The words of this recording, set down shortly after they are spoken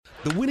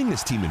The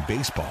winningest team in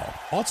baseball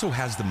also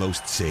has the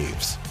most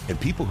saves, and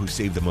people who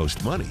save the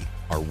most money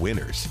are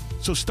winners.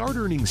 So start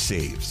earning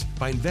saves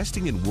by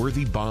investing in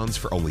worthy bonds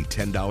for only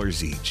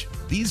 $10 each.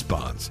 These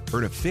bonds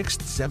earn a fixed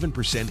 7%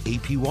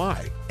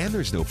 APY, and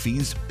there's no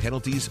fees,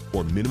 penalties,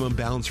 or minimum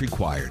balance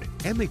required,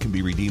 and they can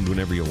be redeemed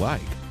whenever you like.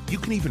 You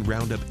can even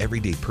round up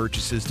everyday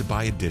purchases to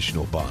buy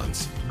additional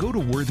bonds. Go to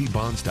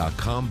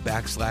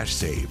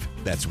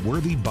worthybonds.com/save. That's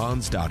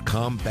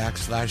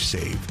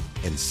worthybonds.com/save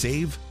and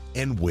save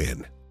and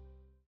win.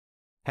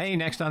 Hey,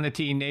 next on the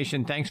T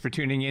Nation, thanks for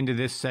tuning into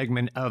this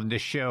segment of the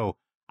show.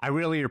 I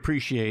really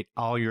appreciate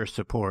all your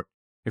support.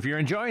 If you're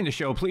enjoying the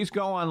show, please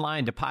go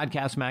online to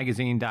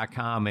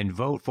podcastmagazine.com and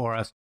vote for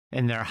us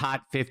in their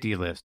Hot 50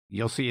 list.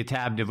 You'll see a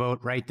tab to vote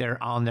right there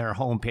on their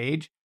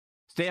homepage.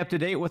 Stay up to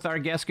date with our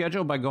guest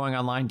schedule by going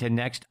online to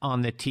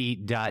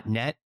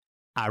nextonthet.net.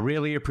 I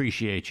really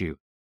appreciate you.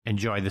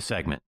 Enjoy the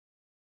segment.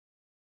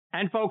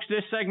 And folks,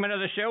 this segment of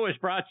the show is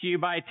brought to you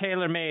by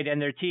TaylorMade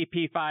and their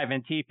TP5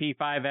 and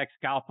TP5X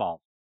golf balls.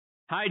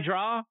 High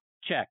draw?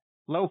 Check.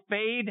 Low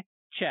fade?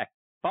 Check.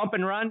 Bump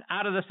and run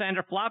out of the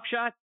center flop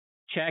shot?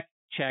 Check,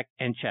 check,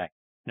 and check.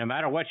 No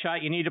matter what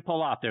shot you need to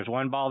pull off, there's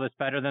one ball that's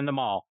better than them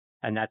all,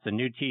 and that's the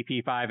new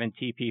TP5 and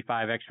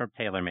TP5X from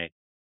TaylorMade.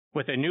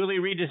 With a newly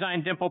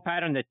redesigned dimple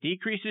pattern that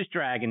decreases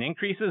drag and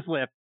increases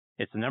lift,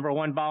 it's the number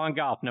one ball in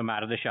golf no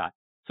matter the shot.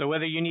 So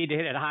whether you need to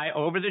hit it high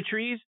over the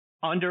trees,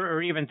 under,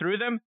 or even through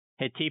them,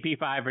 hit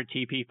TP5 or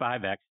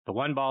TP5X, the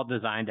one ball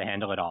designed to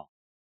handle it all.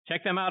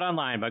 Check them out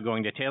online by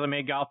going to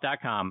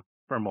TaylorMadeGolf.com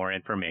for more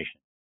information.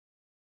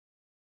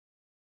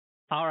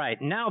 All right,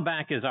 now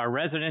back is our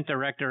resident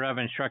director of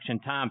instruction,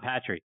 Tom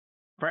Patri.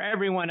 For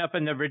everyone up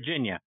in the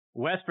Virginia,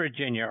 West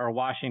Virginia, or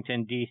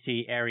Washington,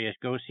 D.C. areas,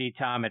 go see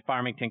Tom at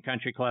Farmington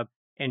Country Club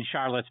in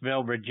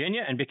Charlottesville,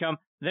 Virginia, and become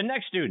the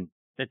next student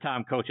that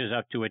Tom coaches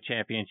up to a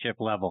championship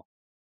level.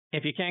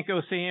 If you can't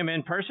go see him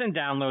in person,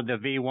 download the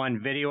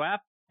V1 video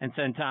app and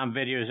send Tom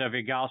videos of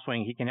your golf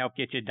swing. He can help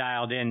get you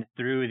dialed in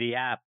through the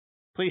app.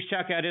 Please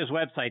check out his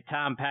website,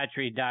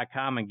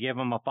 tompatri.com, and give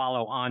him a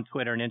follow on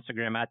Twitter and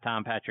Instagram at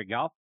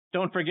TomPatrickGolf.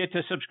 Don't forget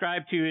to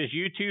subscribe to his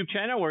YouTube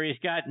channel, where he's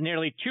got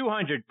nearly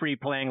 200 free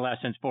playing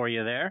lessons for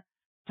you there.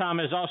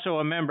 Tom is also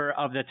a member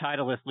of the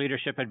Titleist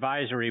Leadership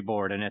Advisory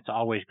Board, and it's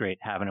always great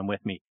having him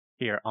with me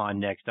here on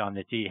Next on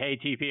the Tee. Hey,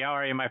 TP, how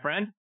are you, my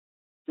friend?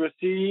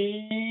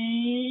 Chrissy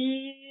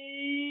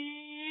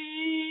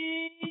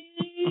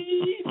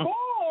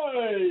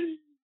boy!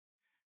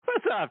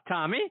 What's up,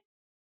 Tommy?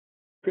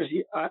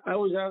 Chrissy, I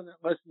was out in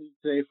that lesson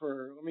today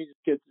for, let me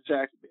just get this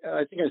exact,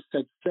 I think I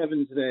said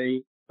 7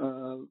 today,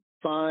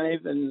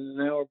 5 and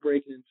an hour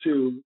break in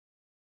 2.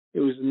 It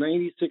was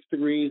 96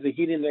 degrees. The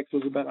heat index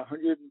was about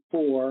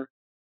 104,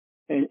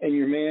 and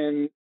your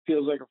man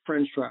feels like a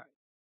French fry.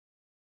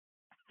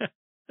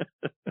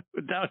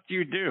 Without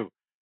you do.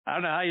 I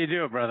don't know how you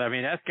do it, brother. I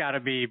mean, that's got to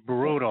be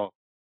brutal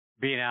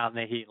being out in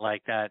the heat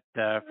like that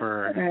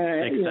for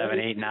 6, 7,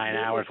 8, 9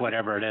 hours,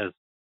 whatever it is.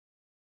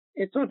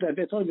 It's not that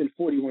bad. It's only been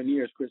 41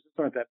 years, Chris. It's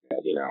not that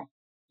bad, you know.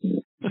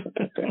 It's not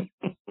that bad.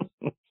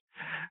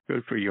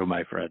 Good for you,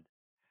 my friend.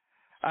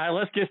 All right,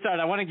 let's get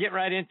started. I want to get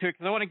right into it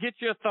because I want to get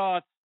your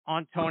thoughts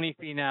on Tony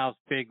Finau's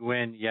big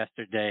win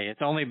yesterday.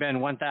 It's only been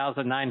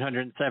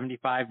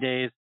 1,975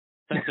 days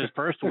since his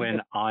first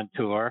win on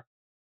tour.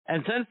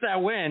 And since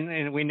that win,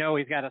 and we know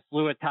he's got a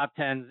slew of top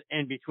tens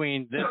in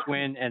between this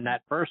win and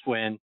that first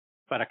win,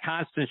 but a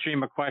constant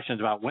stream of questions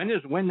about when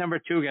is win number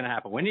 2 going to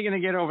happen? When are you going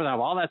to get over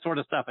them? All that sort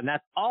of stuff. And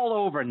that's all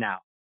over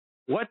now.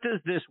 What does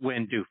this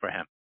win do for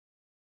him?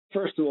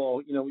 First of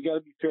all, you know, we got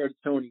to be fair to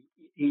Tony.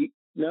 He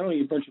not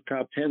only a bunch of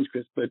top tens,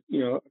 Chris, but,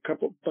 you know, a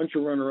bunch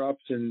of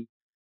runner-ups, and,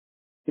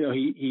 you know,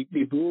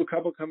 he blew a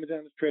couple coming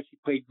down the stretch. He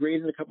played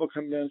great in a couple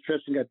coming down the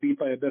stretch and got beat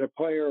by a better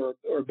player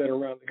or a better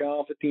round of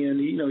golf at the end.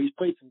 You know, he's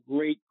played some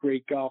great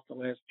golf the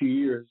last few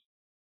years.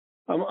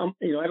 You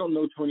know, I don't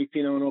know Tony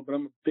Finau, but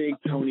I'm a big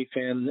Tony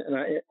fan, and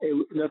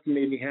nothing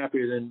made me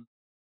happier than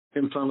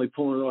him finally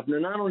pulling it off.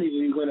 And not only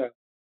did he win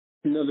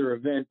another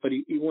event, but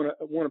he won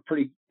a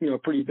pretty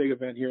big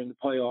event here in the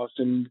playoffs.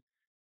 And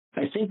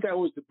I think that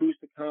was the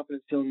boost of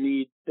confidence he'll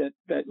need. That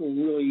will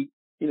really,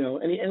 you know,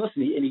 and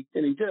listen, he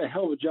did a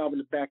hell of a job in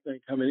the back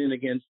nine coming in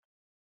against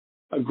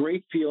a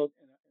great field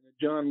and a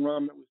John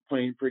Rahm that was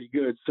playing pretty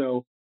good.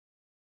 So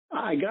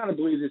I got to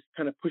believe this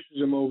kind of pushes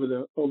him over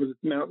the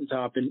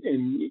mountaintop, and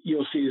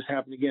you'll see this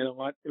happen again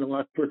in a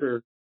lot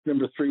quicker.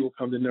 Number 3 will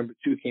come to number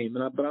 2 came.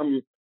 I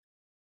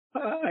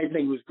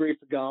think it was great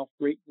for golf.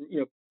 Great, you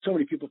know, so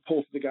many people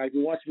pull for the guy.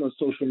 You watch him on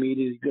social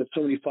media. He's got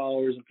so many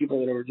followers and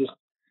people that are just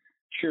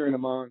cheering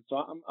him on. So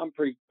I'm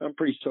pretty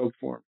stoked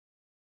for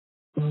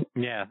him.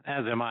 Yeah,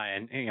 as am I.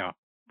 And you know,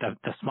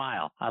 the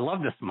smile. I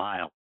love the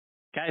smile.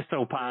 Guy's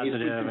so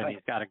positive, and he's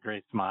got a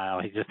great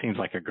smile. He just seems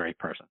like a great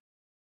person.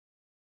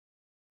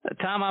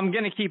 Tom, I'm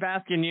going to keep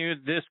asking you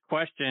this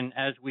question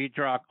as we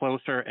draw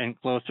closer and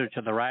closer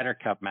to the Ryder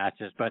Cup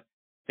matches, but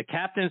the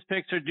captain's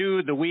picks are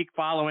due the week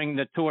following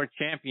the Tour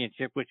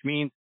Championship, which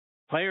means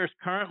players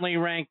currently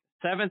ranked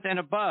 7th and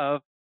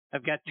above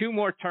have got 2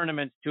 more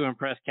tournaments to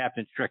impress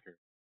Captain Stricker.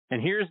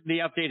 And here's the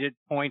updated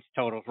points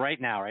totals right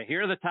now, right?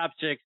 Here are the top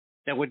 6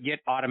 that would get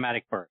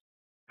automatic berth.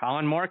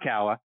 Colin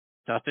Morikawa,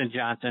 Dustin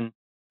Johnson,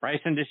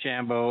 Bryson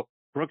DeChambeau,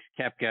 Brooks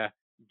Koepka,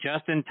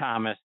 Justin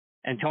Thomas,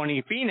 and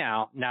Tony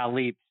Finau now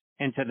leaps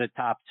into the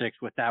top 6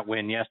 with that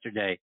win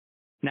yesterday.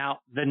 Now,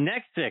 the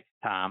next 6,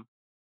 Tom,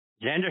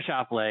 Xander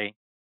Schauffele,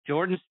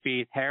 Jordan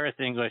Spieth, Harris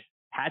English,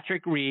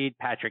 Patrick Reed,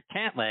 Patrick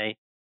Cantlay,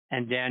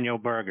 and Daniel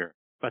Berger.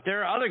 But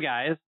there are other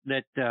guys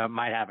that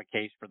might have a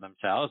case for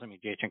themselves. I mean,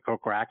 Jason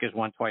Kokrak has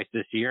won twice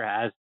this year,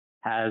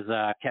 has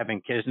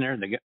Kevin Kisner,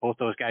 both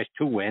those guys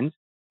 2 wins.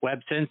 Webb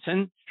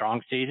Simpson,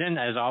 strong season,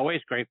 as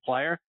always, great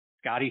player.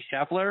 Scotty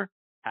Scheffler,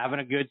 having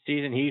a good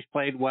season. He's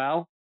played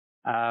well.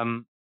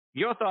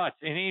 Your thoughts?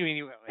 And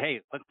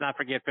hey, let's not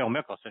forget Phil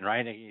Mickelson,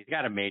 right? He's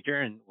got a major,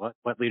 and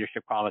what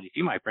leadership qualities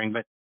he might bring.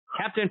 But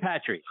Captain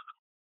Patri,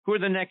 who are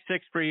the next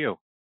 6 for you?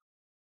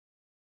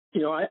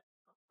 You know,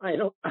 I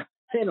don't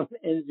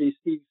envy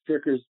Steve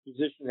Stricker's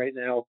position right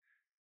now.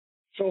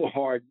 So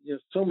hard, you know,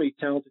 so many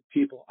talented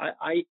people.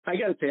 I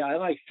got to say, I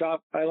like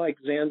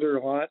Xander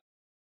a lot.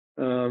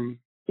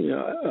 You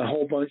know, a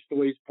whole bunch the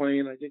way he's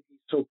playing. I think he's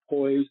so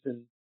poised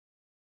and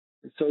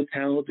so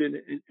talented,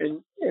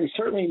 and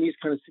certainly in these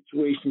kind of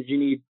situations, you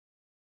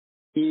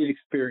need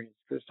experience,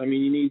 Chris. I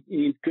mean, you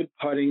need good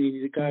putting. You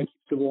need a guy who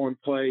keeps the ball in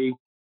play,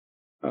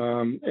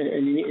 and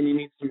you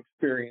need some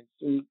experience.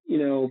 And you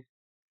know,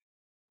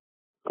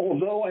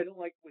 although I don't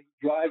like when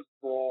he drives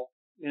the ball,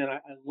 man, I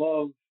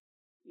love,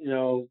 you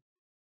know,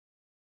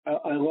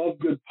 I love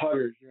good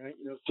putters, right?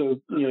 You know,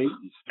 so you know,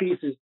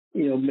 Spieth has,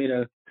 you know, made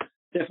a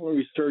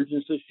definitely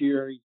resurgence this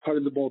year. He's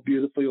putted the ball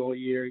beautifully all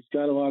year. He's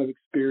got a lot of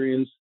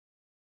experience.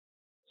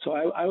 So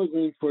I would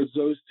lean towards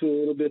those 2 a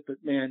little bit, but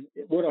man,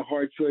 what a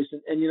hard choice.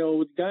 And you know,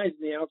 with guys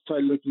on the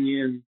outside looking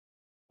in,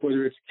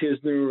 whether it's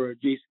Kisner or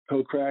Jason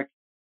Kokrak,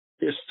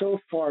 they're so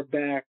far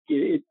back.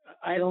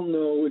 I don't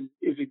know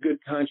if a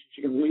good conscience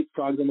you can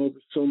leapfrog them over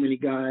so many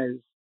guys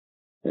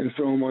and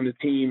throw them on the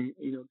team.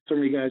 You know, so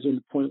many guys are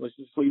pointless,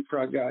 just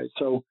leapfrog guys.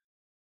 So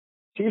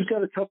Steve's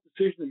got a tough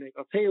decision to make.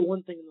 I'll tell you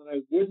one thing that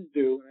I wouldn't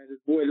do, and I'd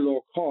avoid at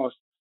all costs.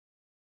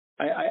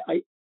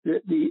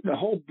 The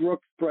whole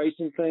Brooks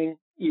Bryson thing,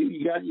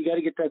 you got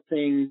to get that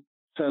thing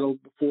settled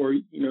before,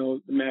 you know,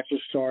 the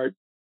matches start.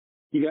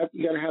 You got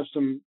to have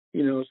some,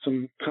 you know,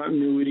 some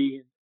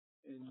continuity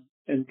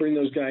and bring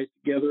those guys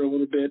together a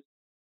little bit.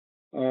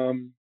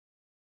 And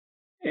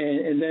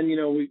then, you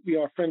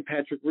know, our friend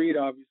Patrick Reed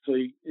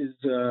obviously is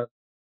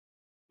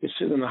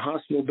sitting in a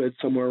hospital bed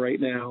somewhere right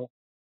now.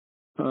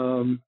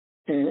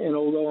 And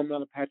although I'm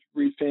not a Patrick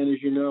Reed fan,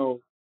 as you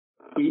know,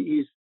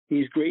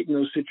 he's great in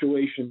those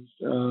situations.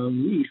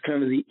 He's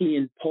kind of the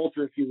Ian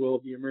Poulter, if you will,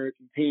 of the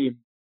American team.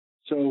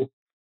 So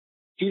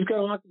he's got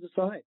a lot to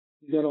decide.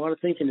 He's got a lot of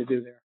thinking to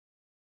do there.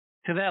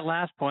 To that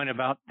last point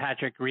about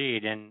Patrick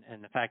Reed and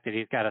the fact that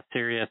he's got a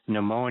serious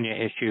pneumonia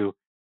issue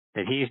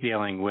that he's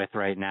dealing with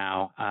right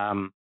now,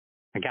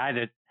 a guy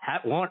that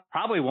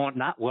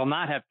will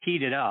not have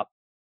teed it up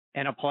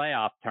in a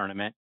playoff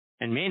tournament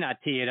and may not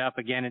tee it up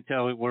again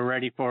until we're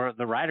ready for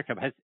the Ryder Cup.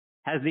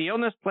 Has the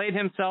illness played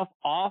himself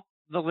off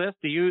the list?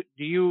 Do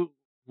you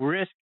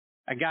risk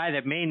a guy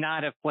that may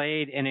not have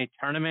played in a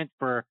tournament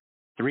for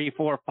 3,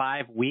 4,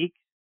 5 weeks,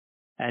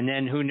 and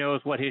then who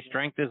knows what his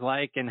strength is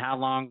like and how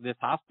long this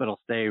hospital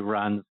stay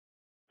runs?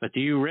 But do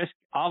you risk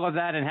all of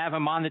that and have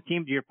him on the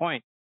team? To your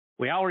point,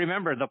 we all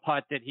remember the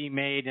putt that he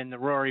made in the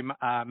Rory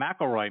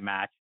McIlroy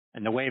match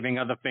and the waving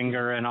of the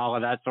finger and all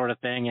of that sort of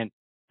thing,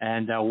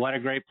 and what a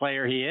great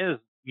player he is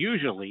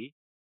usually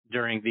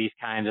during these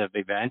kinds of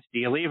events. Do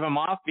you leave him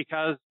off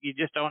because you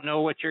just don't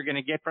know what you're going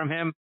to get from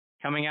him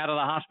coming out of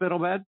the hospital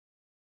bed?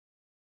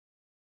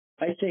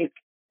 I think,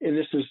 and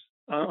this is,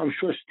 I'm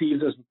sure Steve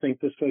doesn't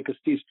think this way because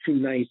Steve's too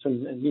nice,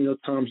 and you know,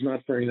 Tom's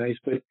not very nice.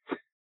 But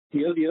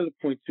the other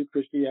point too,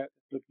 Chris, do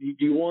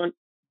you want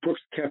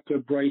Brooks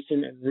Koepka,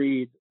 Bryson, and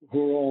Reed, who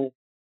are all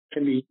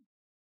can be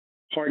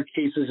hard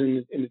cases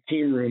in the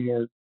team room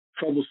or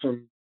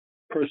troublesome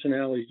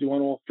personalities? Do you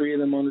want all 3 of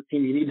them on the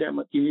team? You need that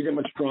much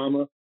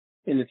drama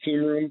in the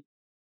team room.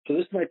 So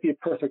this might be a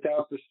perfect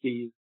out for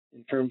Steve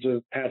in terms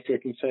of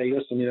Patrick and say,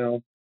 listen, you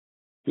know,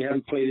 you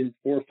haven't played in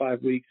 4 or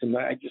 5 weeks, and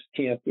I just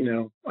can't, you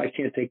know, I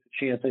can't take the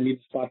chance. I need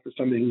a spot for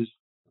somebody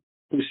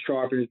who's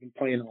stronger and has been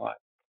playing a lot.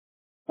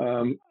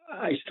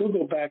 I still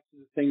go back to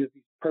the thing that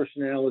these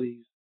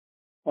personalities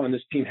on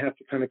this team have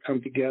to kind of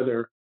come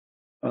together.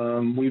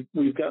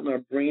 We've gotten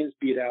our brains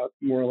beat out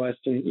more or less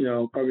in, you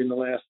know, probably in the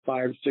last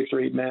 5, 6, or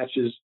 8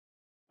 matches,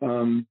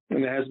 and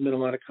there hasn't been a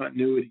lot of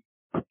continuity.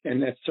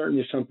 And that's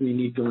certainly something you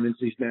need going into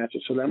these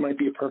matches. So that might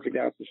be a perfect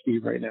out for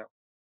Steve right now.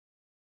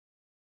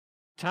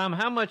 Tom,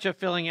 how much of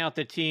filling out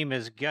the team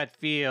is gut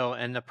feel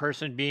and the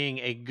person being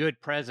a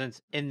good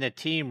presence in the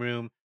team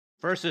room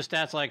versus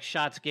stats like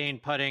shots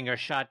gained putting or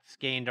shots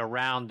gained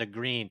around the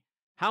green?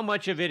 How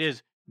much of it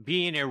is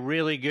being a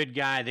really good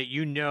guy that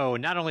you know,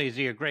 not only is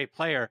he a great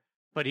player,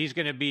 but he's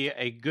going to be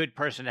a good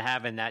person to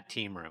have in that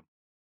team room?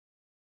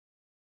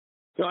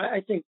 So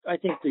I think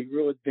the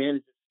real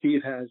advantage that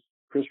Steve has,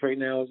 Chris, right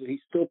now is that he's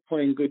still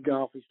playing good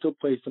golf. He still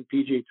plays some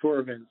PGA Tour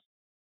events.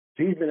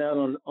 So he's been out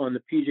on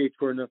the PGA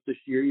Tour enough this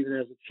year, even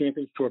as a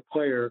Champions Tour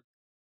player,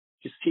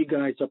 to see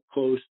guys up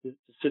close, to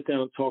sit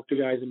down and talk to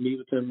guys and meet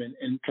with them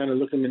and kind of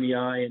look them in the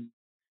eye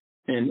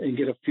and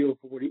get a feel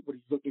for what he's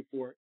looking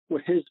for,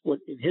 what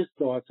in his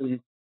thoughts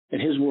and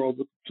his world,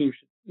 what the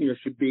team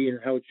should be and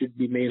how it should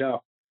be made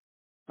up.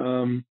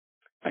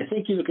 I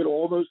think you look at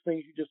all those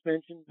things you just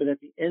mentioned, but at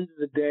the end of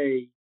the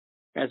day,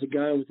 as a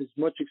guy with as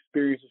much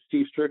experience as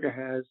Steve Stricker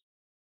has,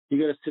 you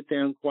got to sit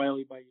down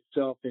quietly by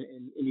yourself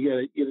and you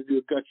got to do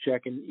a gut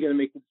check and you got to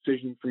make the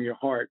decision from your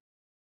heart.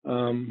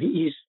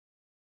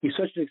 He's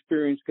such an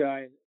experienced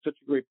guy and such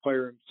a great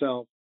player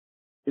himself.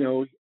 You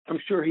know, I'm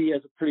sure he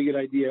has a pretty good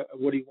idea of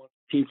what he wants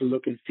the team to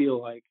look and feel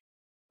like.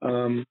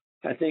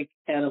 I think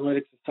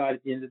analytics aside,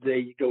 at the end of the day,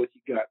 you go with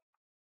your gut.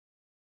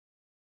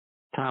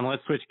 Tom,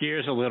 let's switch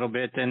gears a little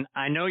bit. And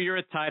I know you're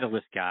a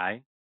Titleist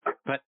guy,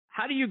 but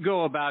how do you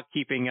go about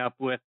keeping up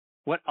with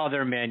what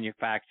other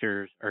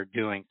manufacturers are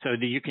doing so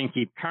that you can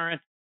keep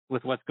current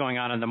with what's going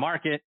on in the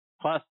market,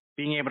 plus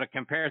being able to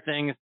compare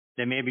things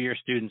that maybe your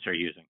students are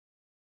using?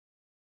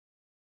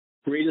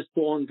 Greatest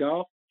ball in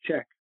golf?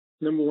 Check.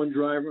 Number one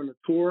driver on the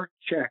tour?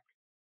 Check.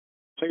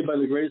 Played by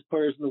the greatest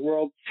players in the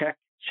world? Check,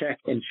 check,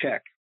 and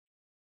check.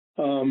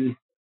 You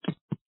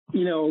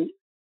know,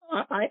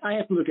 I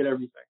have to look at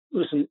everything.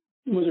 Listen,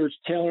 whether it's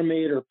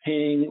TaylorMade or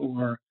Ping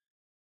or,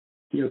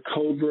 you know,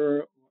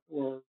 Cobra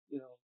or, you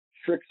know,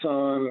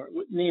 Strixon or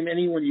name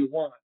anyone you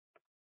want.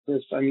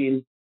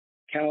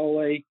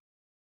 Callaway.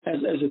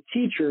 As a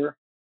teacher,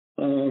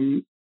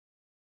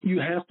 you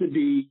have to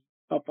be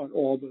up on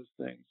all those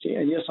things.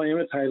 And yes, I am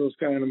a Titleist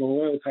guy and I'm a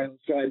loyal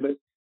Titleist guy, but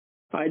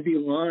I'd be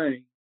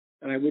lying,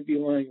 and I would be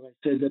lying if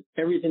I said that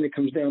everything that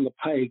comes down the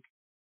pike,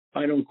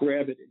 I don't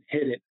grab it and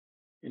hit it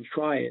and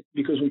try it.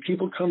 Because when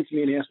people come to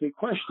me and ask me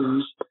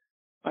questions,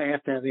 I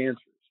have to have answers.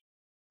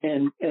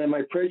 And am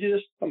I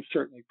prejudiced? I'm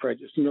certainly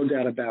prejudiced, no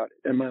doubt about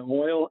it. Am I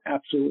loyal?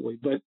 Absolutely.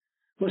 But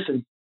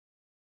listen,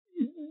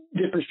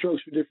 different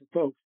strokes for different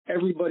folks.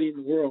 Everybody in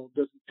the world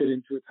doesn't fit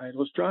into a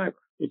Titleist driver.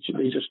 They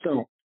just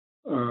don't.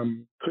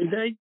 Could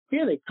they?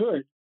 Yeah, they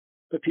could.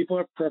 But people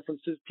have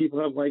preferences.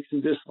 People have likes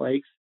and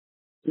dislikes.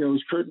 You know,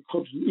 certain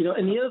clubs, you know,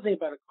 and the other thing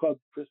about a club,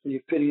 Chris, when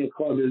you're fitting a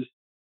club is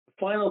the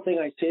final thing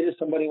I say to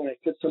somebody when I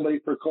fit somebody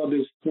for a club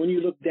is when you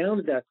look down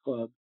at that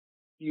club,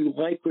 you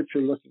like what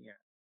you're looking at.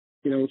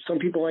 You know, some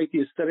people like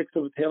the aesthetics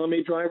of a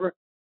TaylorMade driver.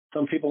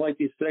 Some people like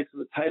the aesthetics of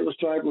a Titleist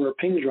driver or a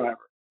Ping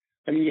driver.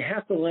 I mean, you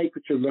have to like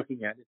what you're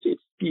looking at.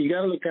 It's you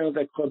got to look down at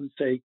that club and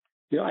say,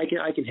 you know, I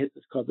can hit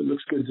this club. It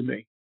looks good to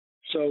me.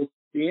 So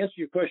the answer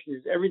to your question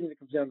is everything that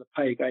comes down the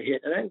pike, I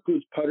hit, and that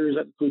includes putters,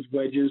 that includes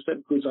wedges, that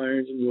includes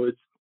irons and woods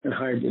and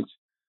hybrids.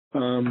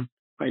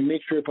 I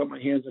make sure I put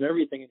my hands on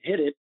everything and hit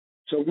it.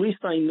 So at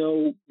least I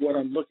know what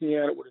I'm looking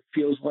at, what it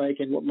feels like,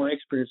 and what my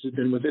experience has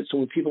been with it. So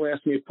when people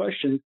ask me a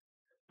question,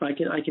 I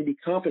can be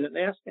confident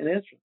and ask and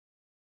answer.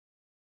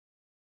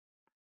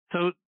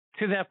 So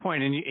to that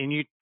point, and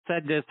you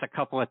said this a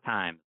couple of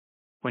times,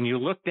 when you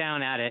look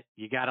down at it,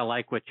 you got to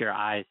like what your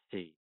eyes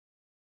see.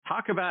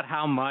 Talk about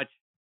how much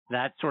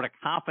that sort of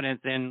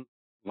confidence in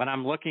when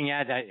I'm looking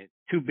at it, it's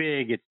too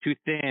big, it's too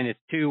thin, it's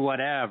too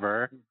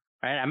whatever,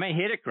 right? I may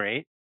hit it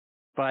great,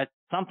 but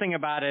something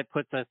about it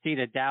puts a seed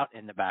of doubt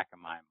in the back of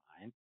my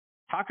mind.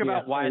 Talk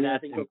about why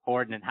that's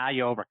important and how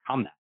you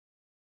overcome that.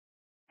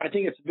 I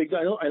think it's a big.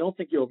 I don't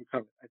think you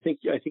overcome it. I think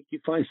you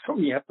find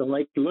something you have to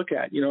like to look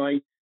at. You know,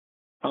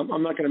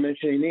 I'm not going to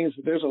mention any names,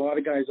 but there's a lot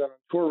of guys out on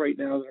tour right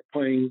now that are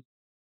playing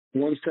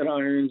one set of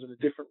irons and a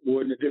different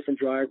wood and a different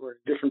driver and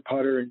a different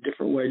putter and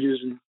different wedges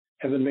and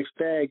have a mixed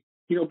bag.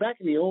 You know, back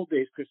in the old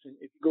days, Kristen,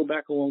 if you go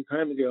back a long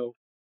time ago,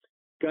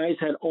 guys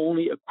had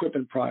only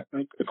equipment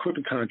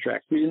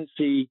contracts. We didn't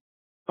see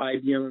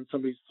IBM on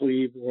somebody's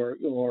sleeve or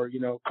you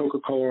know,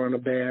 Coca-Cola on a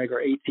bag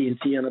or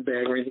AT&T on a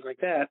bag or anything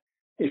like that.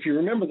 If you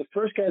remember, the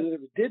first guy that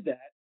ever did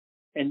that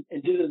and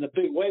did it in a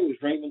big way was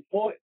Raymond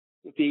Floyd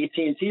with the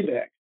AT&T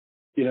bag.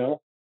 You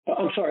know, it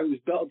was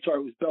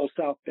Bell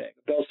South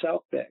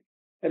bag.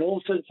 And all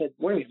of a sudden said,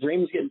 wait a minute,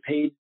 Raymond's getting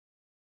paid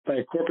by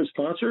a corporate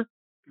sponsor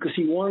because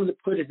he wanted to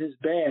put in his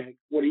bag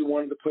what he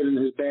wanted to put in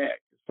his bag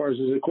as far as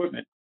his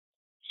equipment.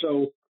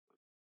 So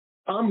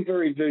I'm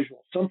very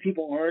visual. Some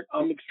people aren't.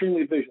 I'm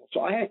extremely visual.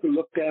 So I have to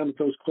look down at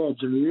those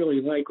clubs and really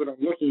like what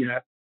I'm looking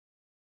at.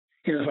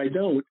 And if I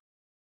don't,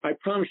 I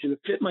promise you the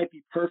fit might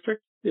be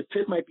perfect. The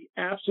fit might be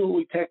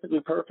absolutely technically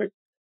perfect.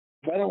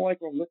 If I don't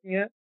like what I'm looking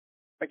at,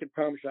 I can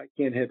promise you I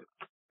can't hit it.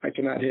 I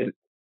cannot hit it.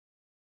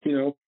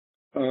 You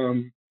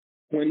know,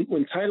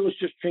 when Titleist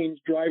just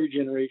changed driver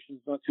generations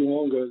not too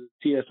long ago,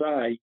 the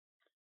TSI,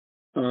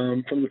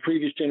 from the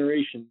previous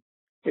generation,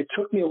 it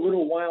took me a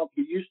little while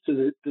to get used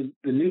to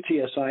the new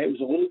TSI. It was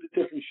a little bit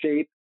different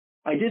shape.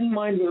 I didn't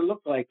mind what it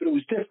looked like, but it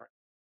was different.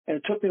 And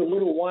it took me a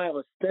little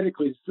while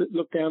aesthetically to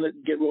look down it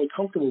and get really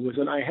comfortable with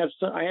it. And I have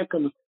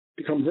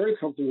become very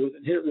comfortable with it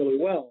and hit it really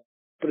well.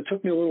 But it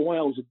took me a little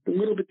while. It was a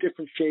little bit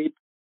different shape,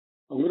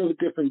 a little bit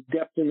different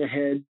depth in the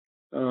head.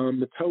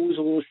 The toe was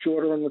a little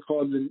shorter on the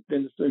club than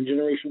the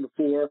generation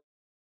before.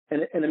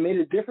 And it made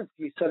a difference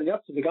to me setting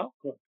up to the golf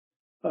club.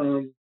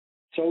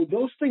 So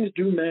those things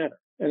do matter.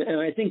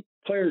 And I think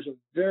players are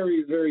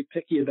very, very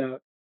picky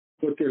about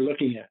what they're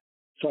looking at.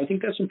 So I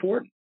think that's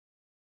important.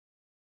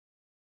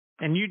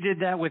 And you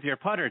did that with your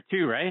putter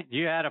too, right?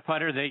 You had a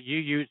putter that you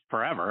used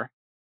forever,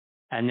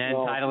 and then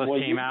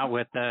Titleist came out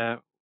with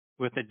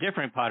a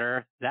different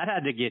putter that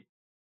had to get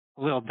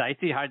a little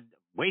dicey,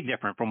 way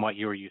different from what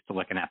you were used to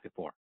looking at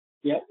before.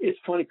 Yeah, it's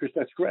funny, Chris.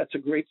 That's a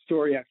great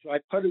story, actually. I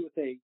putted with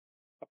a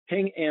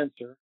ping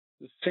answer,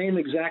 the same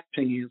exact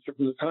ping answer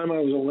from the time I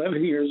was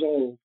 11 years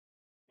old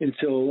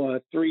until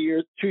 2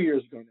 years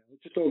ago now,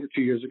 just over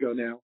 2 years ago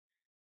now.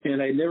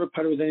 And I never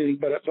putted with anything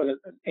but an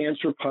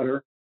answer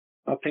putter,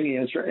 a ping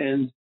answer.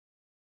 And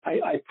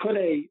I put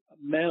a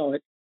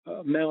mallet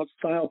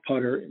style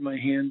putter in my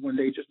hand one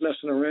day, just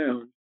messing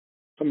around,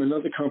 from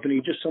another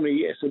company. Just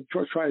somebody said,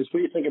 try this. What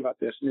do you think about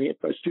this? And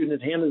a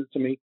student had handed it to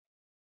me.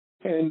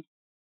 And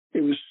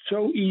it was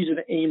so easy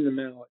to aim the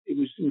mallet. It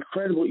was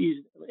incredibly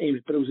easy to aim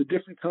it, but it was a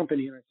different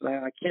company. And I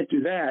said, I can't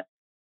do that.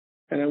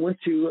 And I went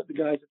to the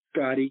guys at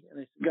Scotty,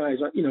 and I said, guys,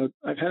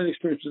 I've had an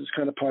experience with this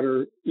kind of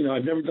putter.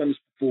 I've never done this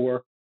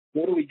before.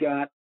 What do we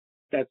got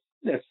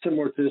that's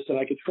similar to this that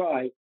I could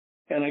try?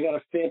 And I got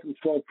a Phantom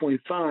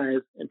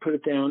 12.5 and put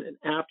it down and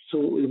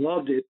absolutely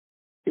loved it.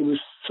 It was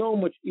so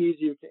much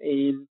easier to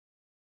aim.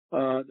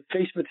 The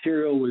face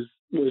material was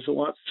a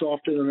lot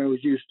softer than I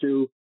was used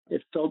to.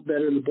 It felt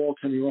better, the ball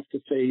coming off the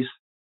face.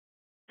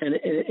 And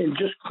it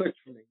just clicked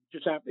for me.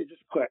 It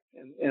just clicked.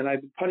 And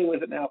I've been putting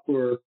with it now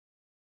for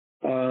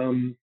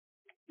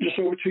just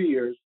over 2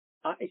 years.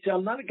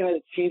 I'm not a guy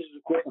that changes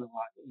equipment a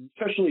lot, and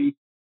especially,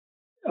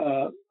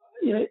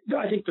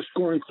 I think the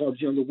scoring clubs,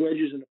 the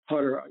wedges and the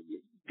putter, you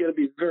got to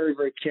be very,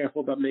 very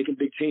careful about making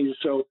big changes.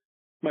 So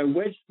my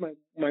wedge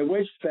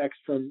specs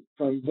from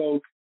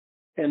Vogue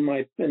and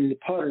the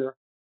putter,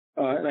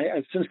 and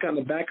I've since gotten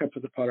the backup for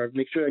the putter.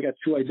 Make sure I got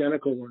two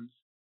identical ones.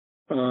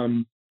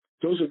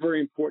 Those are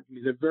very important to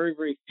me. They're very,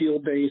 very feel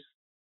based.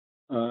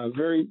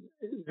 Very,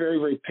 very,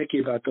 very picky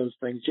about those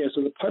things. Yeah,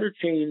 so the putter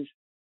change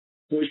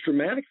was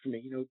dramatic for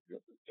me.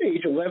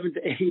 Age 11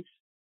 to age,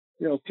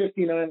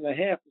 59 and a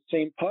half, the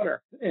same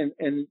putter, and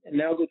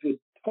now go to a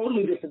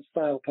totally different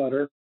style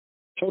putter,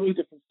 totally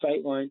different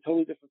sight line,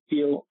 totally different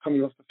feel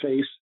coming off the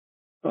face.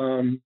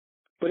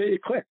 But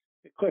it clicked.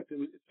 It clicked.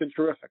 It's been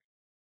terrific.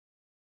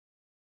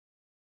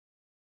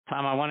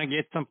 Tom, I want to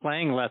get some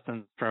playing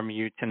lessons from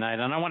you tonight,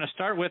 and I want to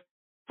start with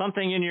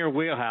something in your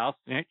wheelhouse,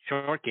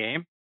 short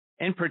game.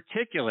 In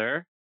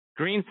particular,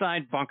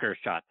 greenside bunker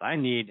shots. I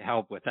need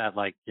help with that,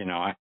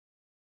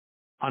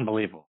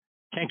 unbelievable.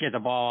 Can't get the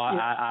ball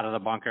out of the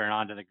bunker and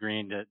onto the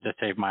green to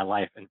save my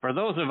life. And for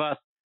those of us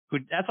who,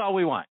 that's all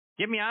we want.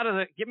 Get me out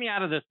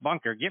of this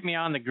bunker. Get me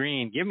on the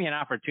green. Give me an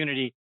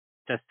opportunity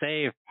to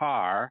save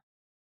par.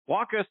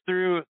 Walk us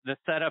through the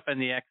setup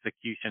and the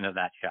execution of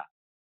that shot.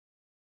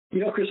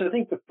 Chris, I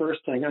think the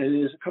first thing,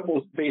 there's a couple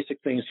of basic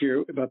things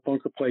here about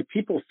bunker play.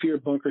 People fear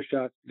bunker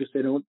shots because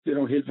they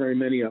don't hit very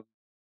many of them.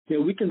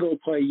 We can go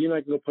play, you and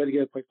I can go play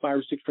together, play 5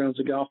 or 6 rounds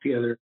of golf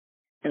together,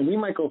 and we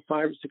might go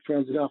 5 or 6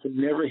 rounds of golf and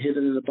never hit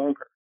it in the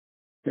bunker.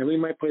 And we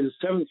might play the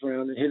 7th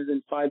round and hit it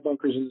in 5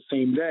 bunkers in the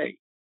same day.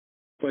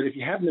 But if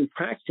you haven't been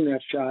practicing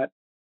that shot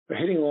or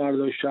hitting a lot of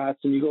those shots,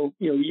 and you go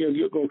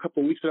a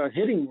couple of weeks without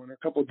hitting one, or a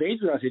couple of days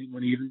without hitting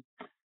one even,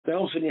 then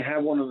all of a sudden you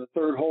have one on the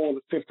 3rd hole of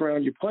the 5th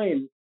round you're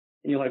playing,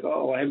 and you're like,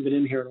 I haven't been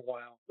in here in a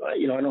while. I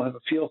don't have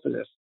a feel for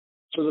this.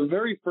 So the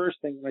very first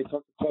thing when I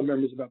talk to club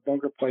members about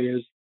bunker play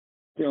is,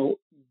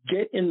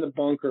 get in the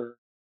bunker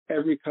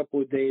every couple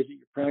of days at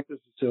your practice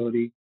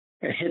facility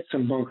and hit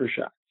some bunker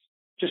shots.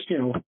 Just,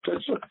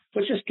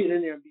 let's just get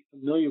in there and be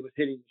familiar with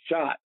hitting the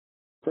shot,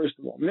 first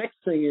of all. Next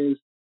thing is,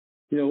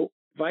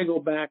 if I go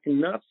back,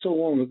 and not so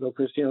long ago,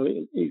 because,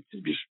 it's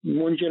just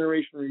one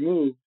generation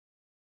removed,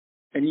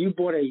 and you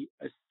bought a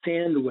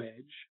sand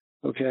wedge,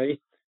 okay?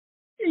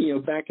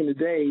 Back in the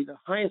day, the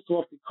highest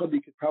lofted club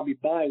you could probably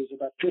buy was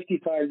about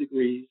 55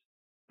 degrees.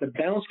 The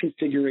bounce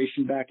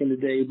configuration back in the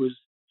day was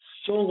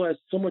so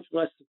much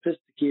less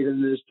sophisticated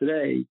than it is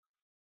today.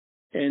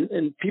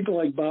 And people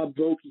like Bob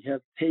Vokey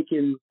have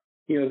taken,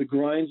 the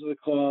grinds of the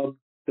club,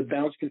 the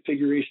bounce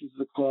configurations of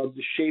the club,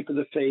 the shape of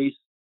the face.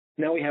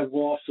 Now we have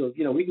lofts of,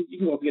 you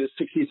can go up and get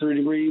a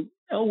 63-degree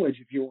L wedge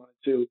if you wanted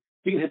to.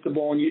 You can hit the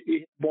ball and you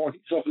hit the ball and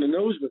hit yourself in the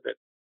nose with it.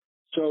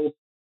 So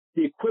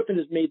the equipment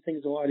has made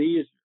things a lot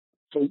easier.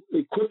 So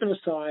equipment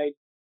aside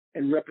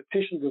and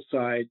repetitions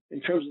aside,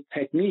 in terms of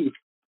technique,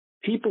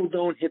 people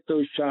don't hit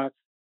those shots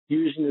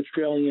using the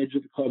trailing edge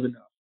of the club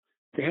enough.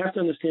 They have to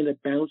understand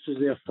that bounce is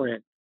their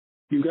friend.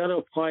 You've got to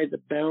apply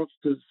the bounce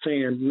to the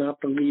sand,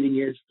 not the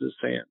leading edge to the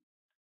sand.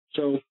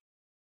 So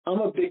I'm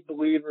a big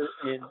believer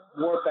in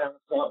more bounce,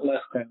 not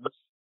less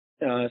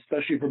bounce,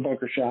 especially for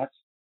bunker shots.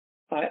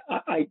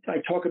 I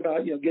talk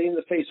about, getting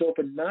the face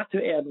open, not to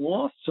add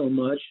loft so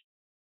much,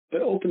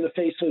 but open the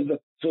face so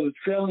the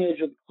trailing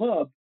edge of the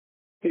club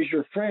is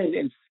your friend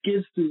and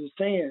skids through the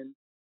sand,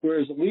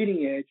 whereas the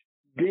leading edge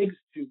digs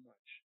too much.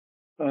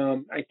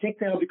 I think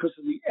now because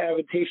of the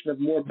adaptation of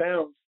more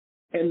bounce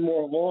and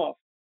more loft,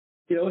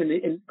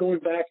 and going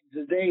back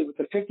to the day with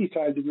the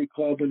 55-degree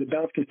club, when the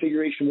bounce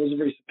configuration wasn't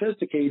very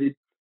sophisticated,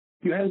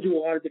 you had to do a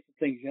lot of different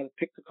things. You had to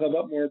pick the club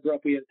up more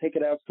abruptly. You had to take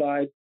it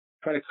outside,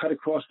 try to cut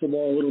across the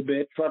ball a little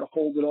bit, try to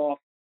hold it off.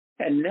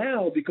 And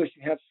now, because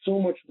you have so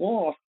much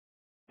loft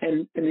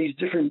and these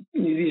different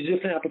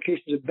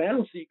applications of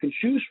bounce that you can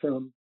choose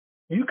from,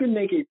 you can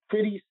make a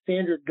pretty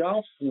standard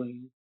golf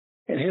swing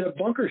and hit a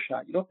bunker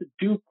shot. You don't have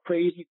to do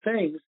crazy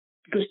things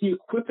because the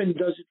equipment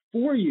does it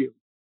for you.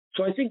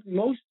 So I think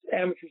most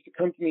amateurs that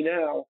come to me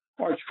now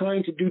are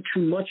trying to do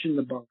too much in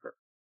the bunker,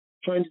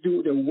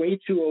 they're way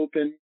too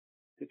open.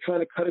 They're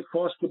trying to cut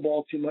across the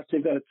ball too much.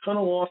 They've got a ton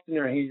of loft in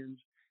their hands.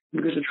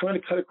 Because they're trying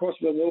to cut across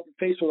with an open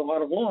face with a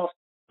lot of loft,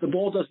 the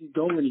ball doesn't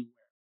go anywhere.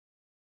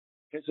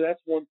 Okay, so that's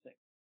one thing.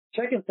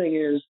 Second thing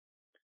is,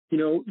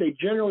 they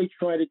generally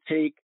try to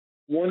take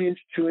 1 inch,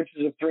 2 inches,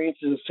 or 3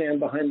 inches of sand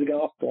behind the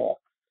golf ball.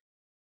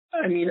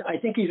 I mean, I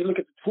think if you look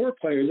at the tour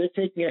players,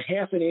 they're taking a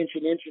half an inch,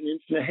 an inch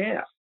and a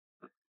half.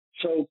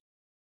 So,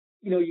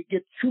 you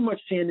get too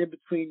much sand in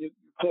between your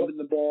club and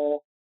the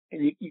ball,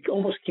 and you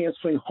almost can't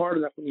swing hard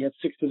enough when you have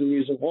 6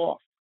 degrees of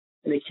loft,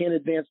 and they can't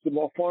advance the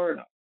ball far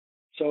enough.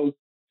 So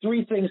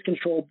 3 things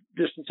control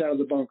distance out of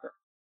the bunker: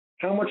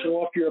 how much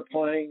loft you're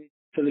applying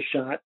to the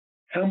shot,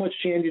 how much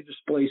sand you're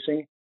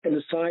displacing, and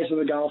the size of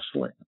the golf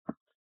swing.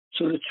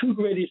 So the 2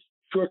 greatest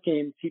short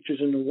game teachers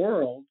in the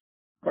world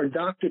are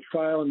Dr.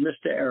 Trial and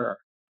Mr. Error.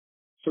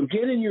 So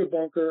get in your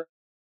bunker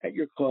at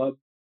your club,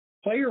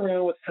 play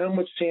around with how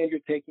much sand you're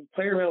taking,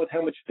 play around with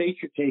how much face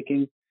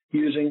you're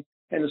using,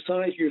 and the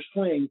size of your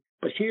swing.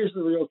 But here's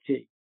the real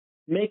key: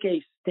 make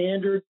a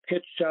standard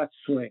pitch shot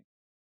swing.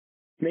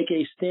 Make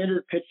a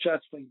standard pitch shot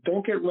swing.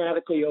 Don't get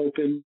radically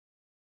open.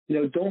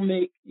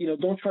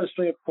 Don't try to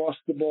swing across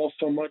the ball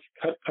so much,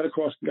 cut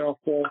across the golf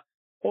ball.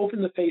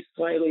 Open the face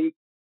slightly,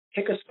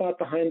 pick a spot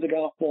behind the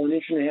golf ball, 1.5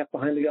 inches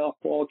behind the golf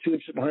ball, 2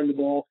 inches behind the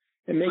ball,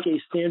 and make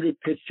a standard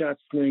pitch shot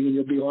swing, and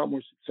you'll be a lot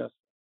more successful.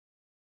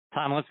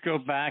 Tom, let's go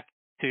back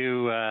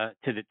to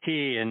the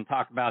tee and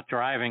talk about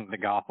driving the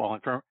golf ball.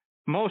 And for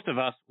most of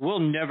us, we'll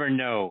never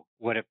know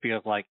what it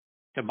feels like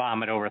to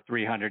bomb it over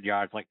 300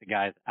 yards like the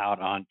guys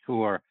out on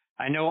tour.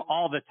 I know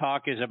all the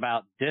talk is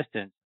about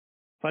distance,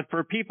 but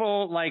for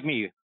people like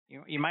me,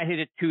 you might hit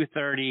it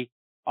 230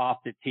 off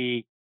the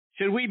tee.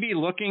 Should we be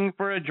looking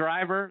for a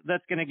driver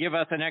that's going to give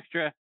us an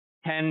extra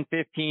 10,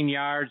 15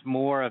 yards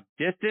more of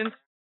distance,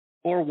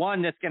 or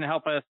one that's going to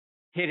help us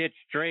hit it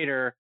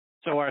straighter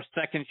so our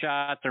second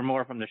shots are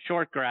more from the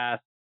short grass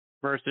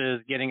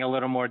versus getting a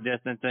little more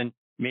distance and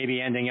maybe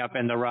ending up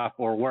in the rough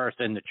or worse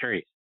in the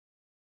trees?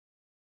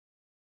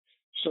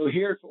 So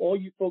here, for all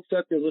you folks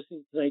out there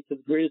listening tonight to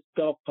the greatest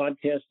golf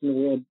podcast in the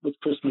world with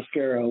Chris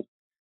Mascaro,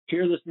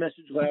 hear this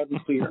message loud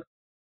and clear.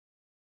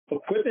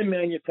 Equipment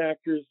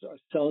manufacturers are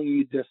selling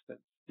you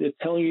distance. They're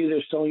selling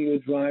you a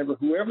driver,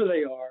 whoever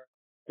they are,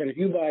 that if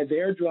you buy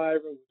their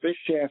driver with this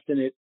shaft in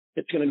it,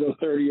 it's going to go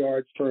 30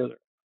 yards further.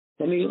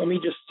 Let me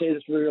just say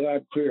this very loud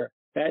and clear.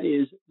 That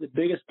is the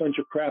biggest bunch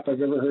of crap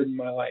I've ever heard in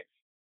my life.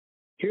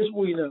 Here's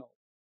what we know.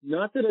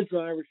 Not that a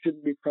driver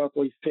shouldn't be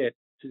properly fit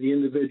to the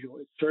individual.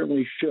 It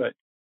certainly should.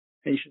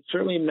 And you should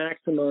certainly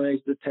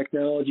maximize the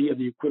technology of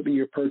the equipment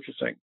you're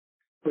purchasing.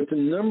 But the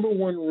number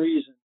one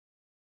reason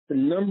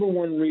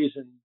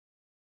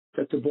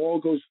that the ball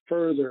goes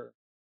further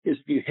is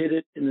if you hit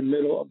it in the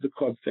middle of the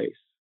club face.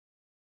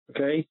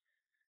 Okay?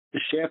 The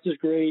shaft is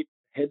great,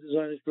 head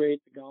design is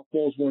great, the golf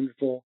ball is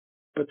wonderful,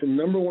 but the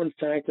number one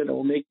factor that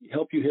will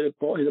help you hit a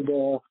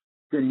ball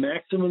your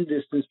maximum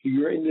distance to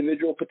your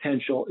individual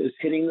potential is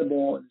hitting the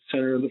ball in the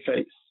center of the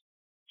face.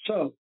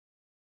 So,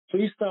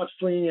 please stop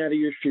swinging out of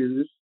your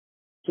shoes.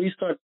 Please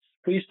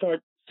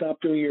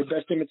stop doing your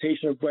best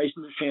imitation of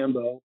Bryson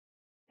DeChambeau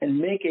and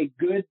make a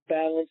good,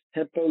 balanced,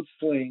 tempoed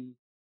swing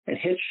and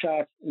hit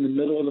shots in the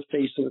middle of the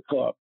face of the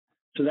club.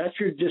 So that's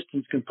your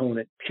distance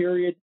component,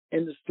 period,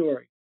 end of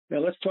story. Now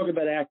let's talk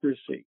about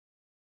accuracy.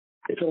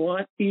 It's a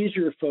lot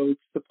easier,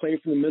 folks, to play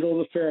from the middle of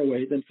the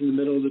fairway than from the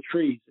middle of the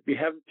trees. If you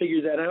haven't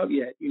figured that out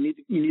yet, you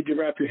need to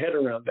wrap your head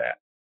around that.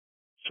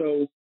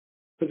 So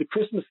for the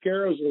Chris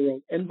Mascaros of the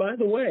world, and by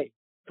the way,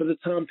 for the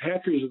Tom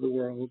Patris of the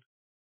world,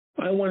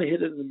 I want to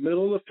hit it in the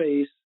middle of the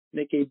face,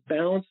 make a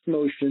balanced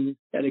motion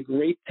at a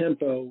great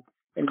tempo,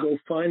 and go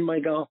find my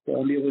golf ball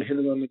and be able to hit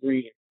it on the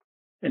green.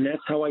 And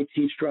that's how I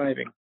teach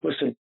driving.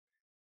 Listen,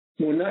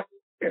 we're not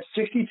at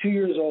 62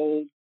 years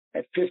old,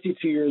 at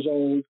 52 years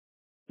old,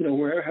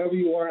 wherever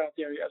you are out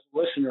there as a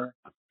listener,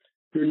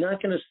 you're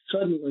not going to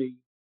suddenly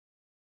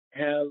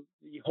have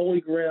the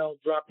Holy Grail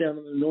drop down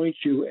and anoint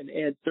you and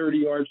add 30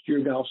 yards to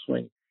your golf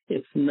swing.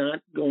 It's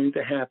not going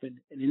to happen.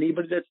 And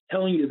anybody that's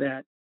telling you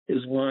that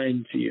is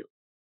lying to you.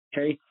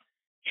 Okay?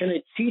 Can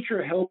a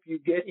teacher help you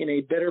get in a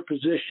better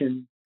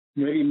position,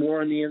 maybe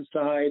more on the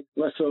inside,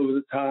 less over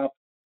the top,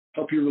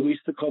 help you release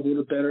the club a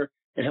little better,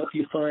 and help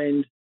you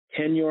find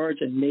 10 yards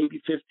and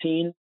maybe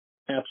 15?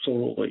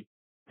 Absolutely.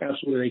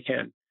 Absolutely they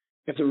can.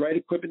 If the right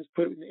equipment is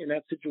put in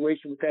that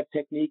situation with that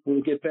technique, will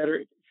it get better?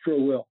 It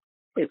sure will.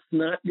 It's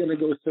not going to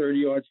go 30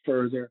 yards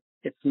further.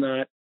 It's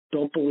not.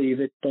 Don't believe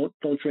it.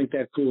 Don't drink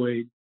that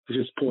Kool-Aid,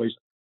 because it's poison.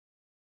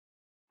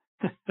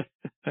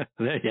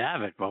 There you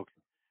have it, folks.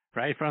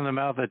 Right from the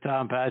mouth of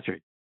Tom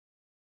Patri.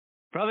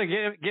 Brother,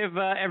 give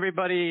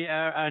everybody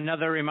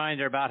another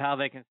reminder about how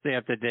they can stay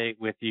up to date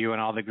with you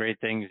and all the great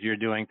things you're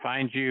doing.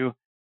 Find you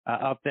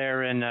up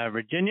there in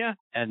Virginia,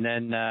 and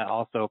then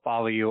also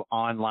follow you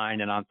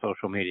online and on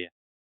social media.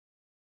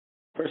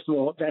 First of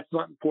all, that's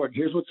not important.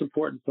 Here's what's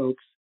important,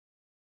 folks.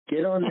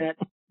 Get on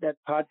that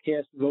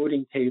podcast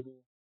voting table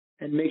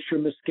and make sure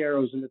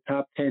Mascaro's in the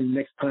top 10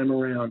 next time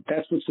around.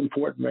 That's what's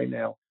important right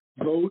now.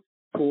 Vote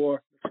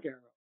for Mascaro.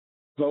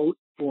 Vote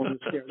for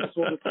Mascaro. That's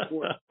all that's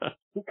important.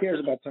 Who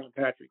cares about Tom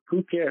Patri?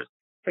 Who cares?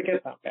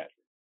 Forget Tom Patri.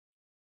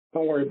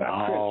 Don't worry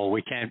about Chris. Oh,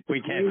 we can't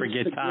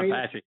forget Tom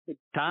Patri.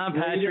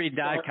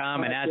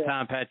 TomPatri.com and at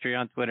Tom Patri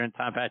on Twitter and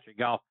Tom Patri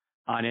Golf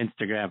on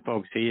Instagram,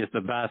 folks. He is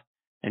the best.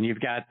 And you've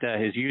got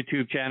his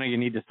YouTube channel. You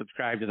need to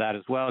subscribe to that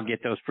as well.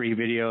 Get those free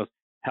videos.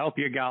 Help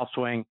your golf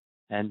swing.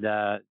 And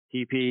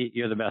TP,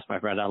 you're the best, my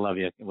friend. I love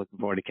you. Looking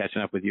forward to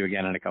catching up with you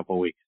again in a couple of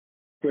weeks.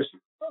 Chris,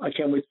 I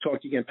can't wait to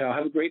talk to you again, pal.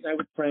 Have a great night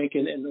with Frank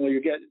and all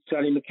your guys,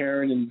 Sonny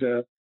McCarron, and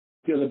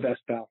you're the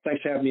best, pal.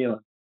 Thanks for having me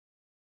on.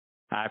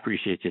 I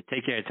appreciate you.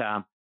 Take care,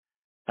 Tom.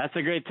 That's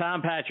the great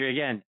Tom Patri.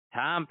 Again,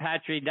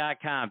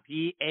 TomPatri.com,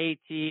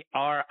 Patri.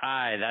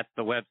 That's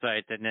the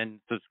website. And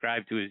then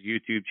subscribe to his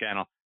YouTube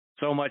channel.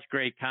 So much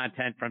great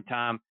content from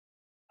Tom.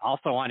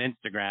 Also on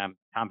Instagram,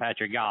 Tom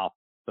Patri Golf.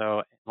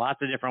 So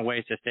lots of different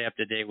ways to stay up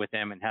to date with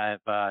him and have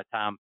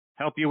Tom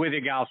help you with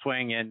your golf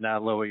swing and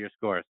lower your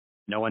scores.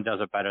 No one does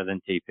it better than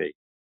TP.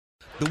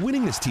 The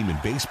winningest team in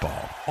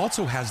baseball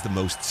also has the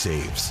most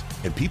saves,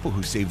 and people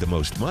who save the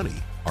most money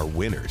are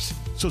winners.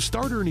 So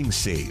start earning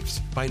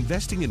saves by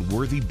investing in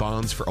worthy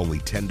bonds for only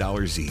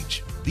 $10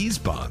 each. These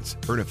bonds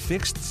earn a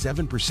fixed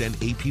 7%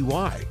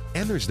 APY,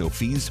 and there's no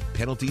fees,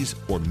 penalties,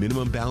 or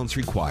minimum balance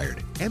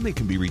required, and they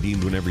can be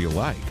redeemed whenever you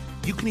like.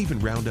 You can even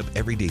round up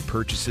everyday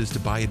purchases to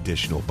buy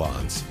additional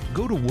bonds.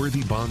 Go to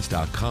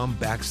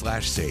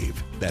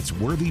worthybonds.com/save. That's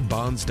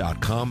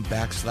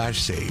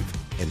worthybonds.com/save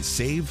and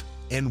save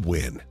and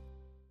win.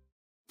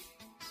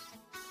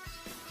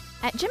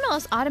 At Jim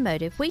Ellis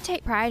Automotive, we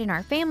take pride in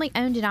our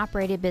family-owned and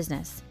operated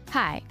business.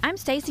 Hi, I'm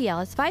Stacey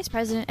Ellis, Vice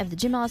President of the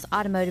Jim Ellis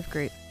Automotive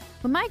Group.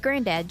 When my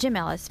granddad, Jim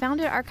Ellis,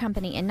 founded our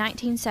company in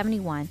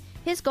 1971,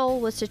 his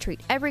goal was to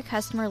treat every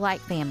customer like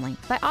family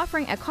by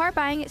offering a car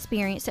buying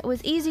experience that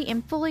was easy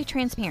and fully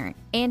transparent.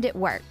 And it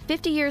worked.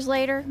 50 years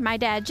later, my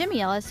dad,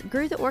 Jimmy Ellis,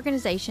 grew the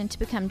organization to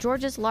become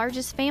Georgia's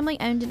largest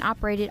family-owned and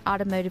operated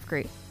automotive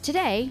group.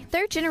 Today,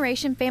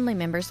 third-generation family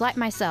members like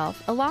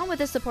myself, along with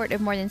the support of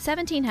more than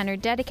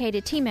 1,700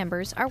 dedicated team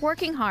members, are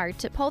working hard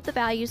to uphold the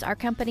values our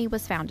company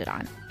was founded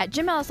on. At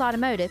Jim Ellis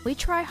Automotive, we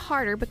try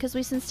harder because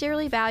we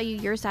sincerely value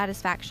your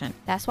satisfaction.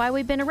 That's why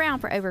we've been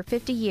around for over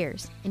 50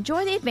 years.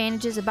 Enjoy the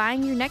advantages of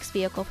buying your next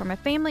vehicle from a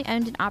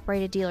family-owned and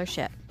operated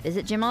dealership.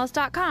 Visit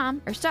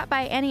JimEllis.com or stop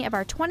by any of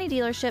our 20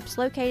 dealerships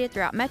located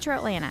throughout Metro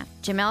Atlanta.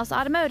 Jim Ellis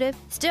Automotive,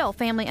 still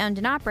family-owned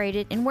and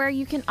operated, and where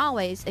you can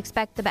always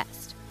expect the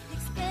best.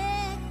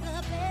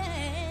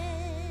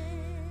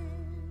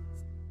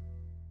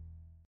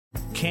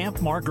 Camp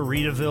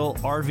Margaritaville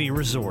RV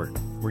Resort,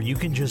 where you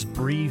can just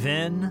breathe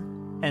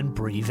in and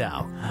breathe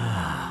out.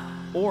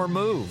 Or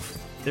move.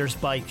 There's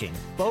biking,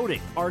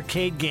 boating,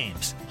 arcade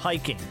games,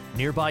 hiking,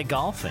 nearby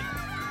golfing.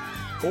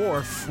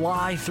 Or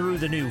fly through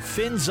the new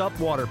Fins Up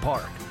Water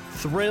Park.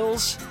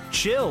 Thrills,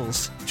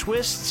 chills,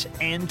 twists,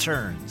 and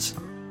turns.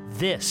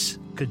 This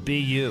could be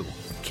you.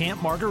 Camp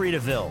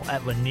Margaritaville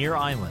at Lanier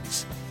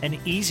Islands. An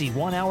easy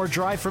 1-hour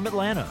drive from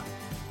Atlanta.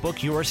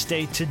 Book your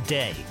stay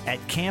today at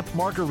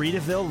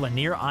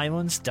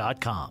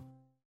campmargaritavillelanierislands.com.